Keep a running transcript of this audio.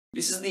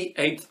This is the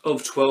 8th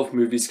of 12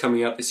 movies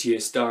coming out this year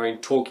starring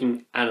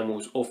talking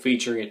animals or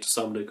featuring it to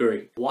some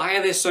degree. Why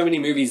are there so many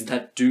movies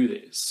that do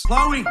this?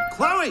 Chloe,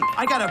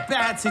 I got a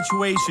bad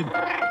situation.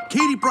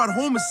 Katie brought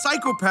home a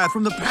psychopath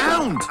from the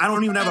pound. I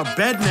don't even have a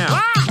bed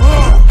now.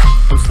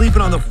 I'm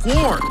sleeping on the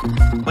floor,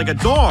 like a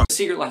dog. The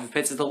Secret Life of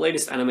Pets is the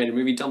latest animated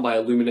movie done by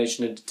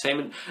Illumination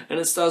Entertainment, and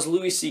it stars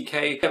Louis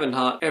C.K., Kevin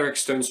Hart, Eric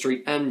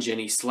Stonestreet, and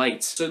Jenny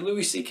Slate. So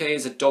Louis C.K.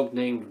 is a dog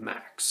named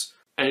Max,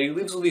 and he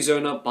lives with his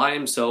owner by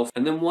himself,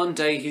 and then one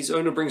day his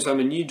owner brings home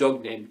a new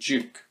dog named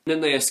Duke. And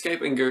then they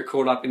escape and get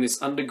caught up in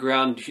this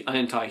underground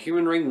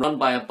anti-human ring run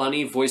by a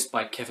bunny voiced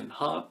by Kevin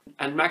Hart,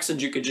 and Max and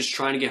Duke are just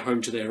trying to get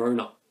home to their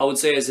owner. I would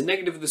say as a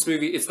negative of this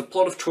movie, it's the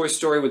plot of Toy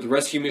Story with the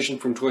rescue mission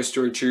from Toy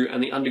Story 2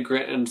 and the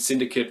underground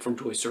syndicate from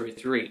Toy Story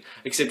 3.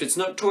 Except it's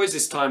not toys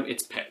this time,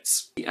 it's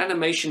pets. The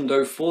animation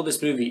though for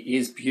this movie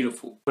is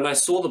beautiful. When I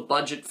saw the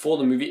budget for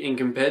the movie and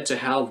compared to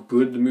how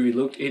good the movie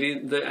looked,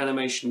 the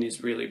animation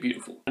is really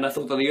beautiful. And I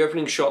thought that the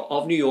opening shot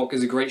of New York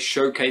is a great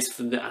showcase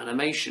for the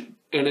animation.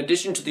 In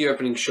addition to the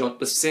opening shot,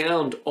 the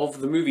sound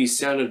of the movie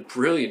sounded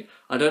brilliant.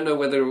 I don't know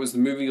whether it was the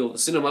movie or the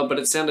cinema, but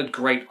it sounded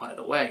great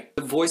either way.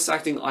 The voice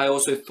acting I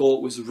also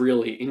thought was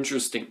really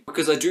interesting,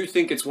 because I do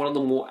think it's one of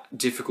the more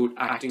difficult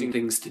acting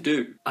things to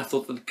do. I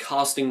thought that the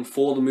casting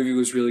for the movie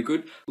was really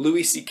good.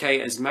 Louis C.K.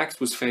 as Max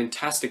was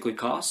fantastically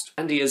cast,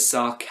 and he is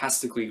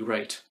sarcastically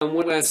great. And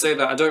when I say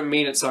that, I don't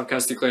mean it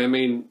sarcastically, I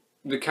mean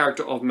the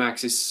character of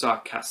Max is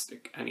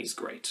sarcastic, and he's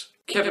great.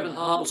 Kevin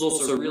Hart was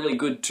also really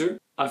good too.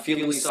 I feel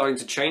he's starting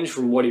to change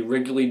from what he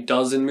regularly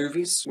does in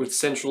movies, with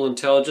Central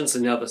Intelligence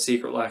and now The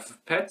Secret Life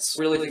of Pets.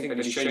 I really think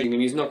that he's changing,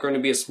 and he's not going to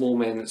be a small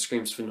man that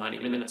screams for 90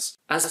 minutes.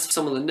 As for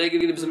some of the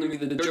negatives in the movie,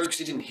 the jokes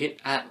didn't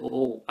hit at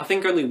all. I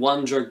think only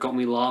one joke got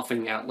me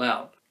laughing out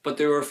loud, but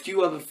there were a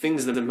few other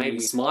things that made me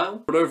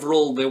smile, but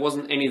overall there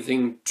wasn't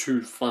anything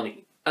too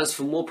funny. As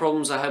for more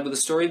problems I had with the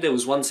story, there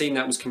was one scene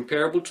that was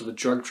comparable to the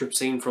drug trip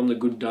scene from The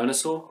Good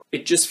Dinosaur.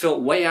 It just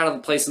felt way out of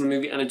the place in the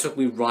movie, and it took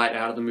me right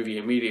out of the movie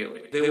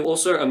immediately. There were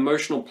also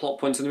emotional plot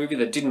points in the movie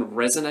that didn't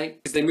resonate,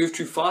 because they move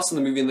too fast in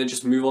the movie and then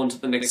just move on to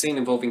the next scene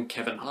involving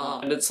Kevin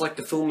Hart. And it's like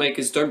the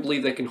filmmakers don't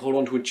believe they can hold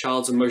on to a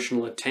child's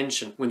emotional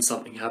attention when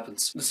something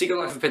happens. The Secret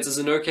Life of Pets is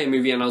an okay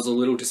movie, and I was a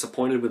little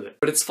disappointed with it.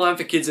 But it's fine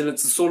for kids, and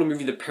it's the sort of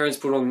movie that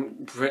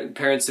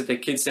parents sit their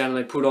kids down and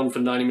they put on for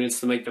 90 minutes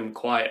to make them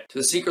quiet. So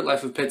The Secret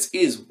Life of Pets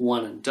is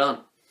one and done.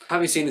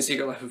 Having seen The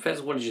Secret Life of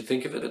Pets, what did you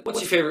think of it? What's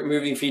your favourite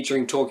movie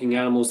featuring talking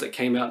animals that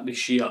came out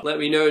this year? Let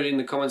me know it in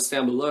the comments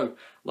down below.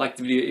 Like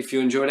the video if you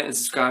enjoyed it, and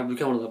subscribe to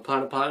become one of the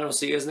Platypus, and I'll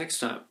see you guys next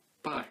time.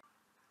 Bye.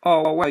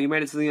 Oh wow, you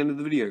made it to the end of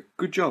the video.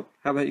 Good job.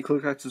 How about you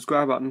click that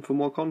subscribe button for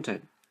more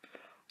content?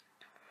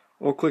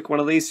 Or click one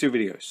of these two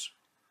videos.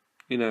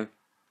 You know,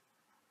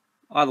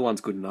 either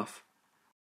one's good enough.